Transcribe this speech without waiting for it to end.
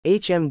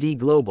HMD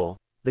Global,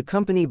 the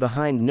company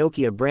behind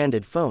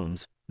Nokia-branded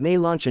phones, may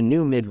launch a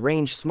new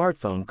mid-range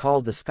smartphone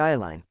called the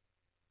Skyline.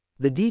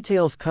 The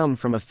details come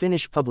from a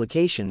Finnish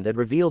publication that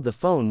revealed the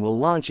phone will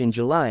launch in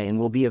July and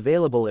will be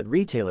available at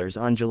retailers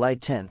on July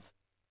 10.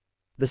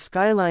 The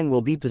Skyline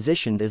will be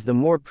positioned as the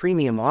more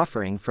premium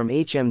offering from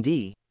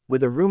HMD,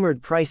 with a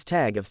rumored price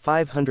tag of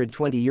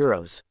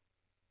 €520.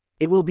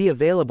 It will be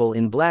available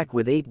in black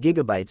with 8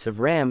 GB of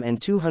RAM and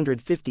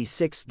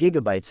 256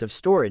 GB of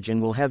storage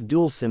and will have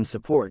dual SIM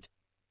support.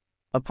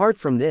 Apart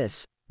from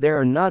this, there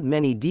are not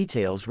many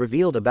details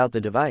revealed about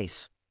the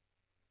device.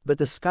 But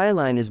the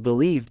Skyline is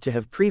believed to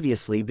have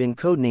previously been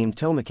codenamed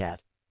Tomcat.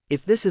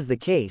 If this is the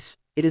case,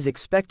 it is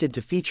expected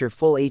to feature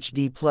Full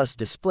HD Plus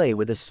display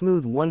with a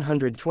smooth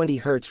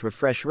 120Hz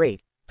refresh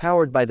rate,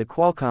 powered by the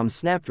Qualcomm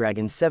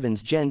Snapdragon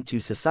 7's Gen 2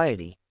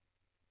 Society.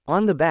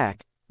 On the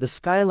back, the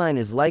Skyline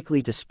is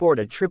likely to sport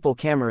a triple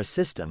camera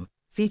system,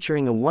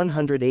 featuring a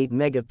 108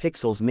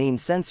 megapixels main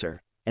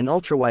sensor, an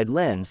ultrawide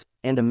lens,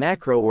 and a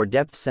macro or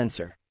depth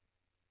sensor.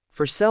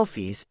 For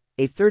selfies,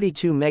 a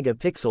 32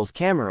 megapixels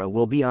camera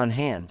will be on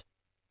hand.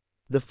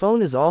 The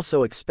phone is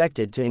also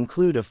expected to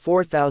include a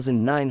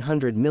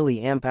 4,900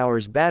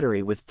 mAh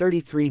battery with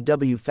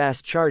 33W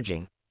fast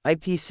charging,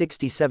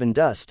 IP67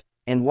 dust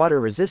and water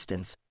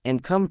resistance,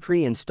 and come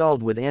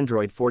pre-installed with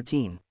Android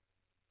 14.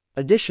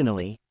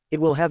 Additionally, it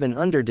will have an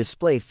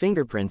under-display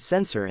fingerprint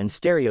sensor and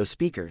stereo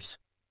speakers.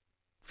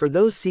 For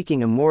those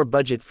seeking a more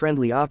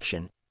budget-friendly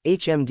option,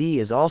 HMD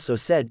is also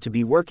said to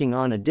be working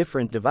on a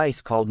different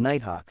device called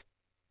Nighthawk.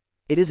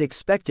 It is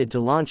expected to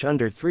launch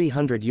under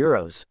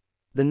 €300.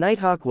 The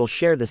Nighthawk will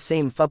share the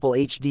same Full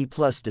HD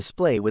Plus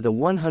display with a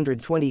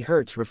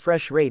 120Hz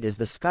refresh rate as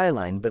the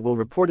Skyline but will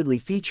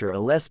reportedly feature a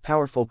less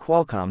powerful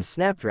Qualcomm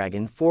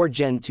Snapdragon 4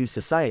 Gen 2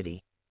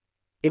 Society.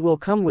 It will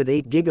come with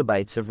 8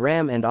 GB of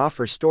RAM and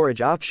offer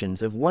storage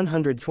options of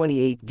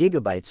 128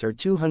 GB or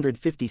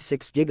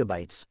 256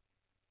 GB.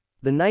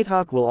 The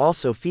Nighthawk will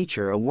also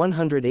feature a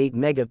 108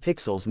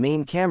 megapixels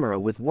main camera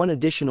with one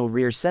additional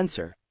rear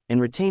sensor, and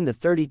retain the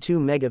 32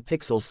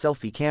 megapixel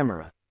selfie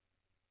camera.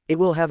 It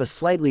will have a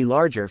slightly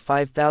larger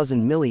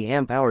 5,000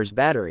 mAh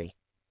battery.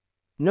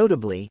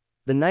 Notably,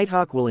 the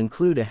Nighthawk will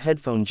include a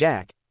headphone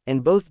jack,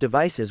 and both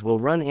devices will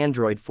run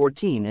Android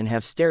 14 and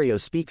have stereo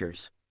speakers.